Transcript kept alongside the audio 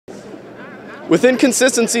With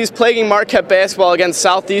inconsistencies plaguing Marquette basketball against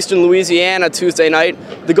Southeastern Louisiana Tuesday night,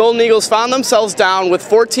 the Golden Eagles found themselves down with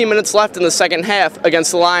 14 minutes left in the second half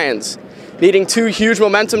against the Lions. Needing two huge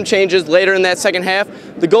momentum changes later in that second half,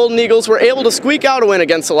 the Golden Eagles were able to squeak out a win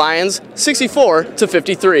against the Lions,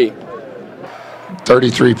 64-53.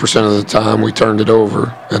 33% of the time we turned it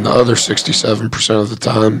over, and the other 67% of the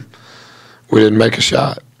time we didn't make a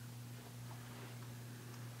shot.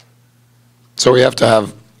 So we have to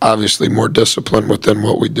have, obviously, more discipline within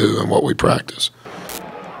what we do and what we practice.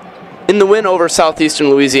 In the win over Southeastern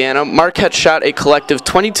Louisiana, Marquette shot a collective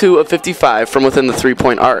 22 of 55 from within the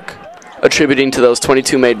three-point arc. Attributing to those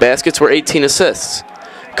 22 made baskets were 18 assists.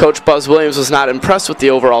 Coach Buzz Williams was not impressed with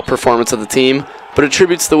the overall performance of the team, but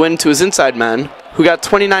attributes the win to his inside men, who got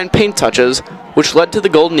 29 paint touches, which led to the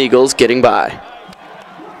Golden Eagles getting by.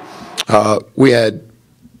 We had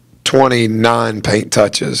 29 paint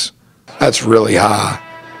touches. That's really high.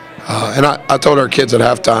 And I told our kids at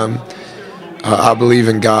halftime, I believe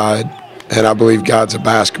in God, and I believe God's a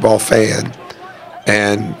basketball fan,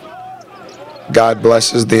 and God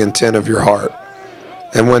blesses the intent of your heart.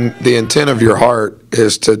 And when the intent of your heart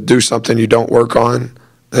is to do something you don't work on,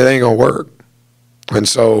 it ain't going to work. And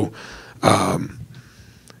so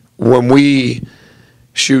when we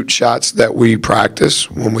shoot shots that we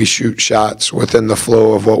practice, when we shoot shots within the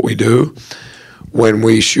flow of what we do, when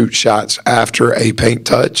we shoot shots after a paint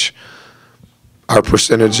touch, our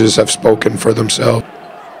percentages have spoken for themselves.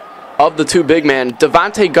 Of the two big men,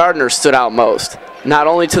 Davante Gardner stood out most, not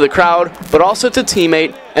only to the crowd, but also to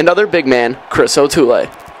teammate and other big man Chris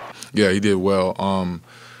Otule. Yeah, he did well.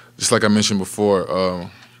 Just like I mentioned before,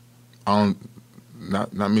 not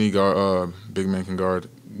many big men can guard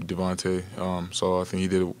Davante, so I think he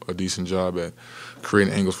did a decent job at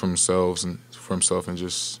creating angles for himself and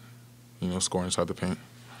just scoring inside the paint.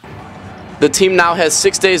 The team now has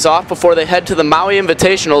 6 days off before they head to the Maui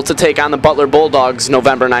Invitational to take on the Butler Bulldogs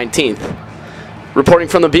November 19th. Reporting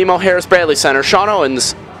from the BMO Harris Bradley Center, Sean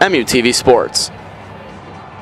Owens, MUTV Sports.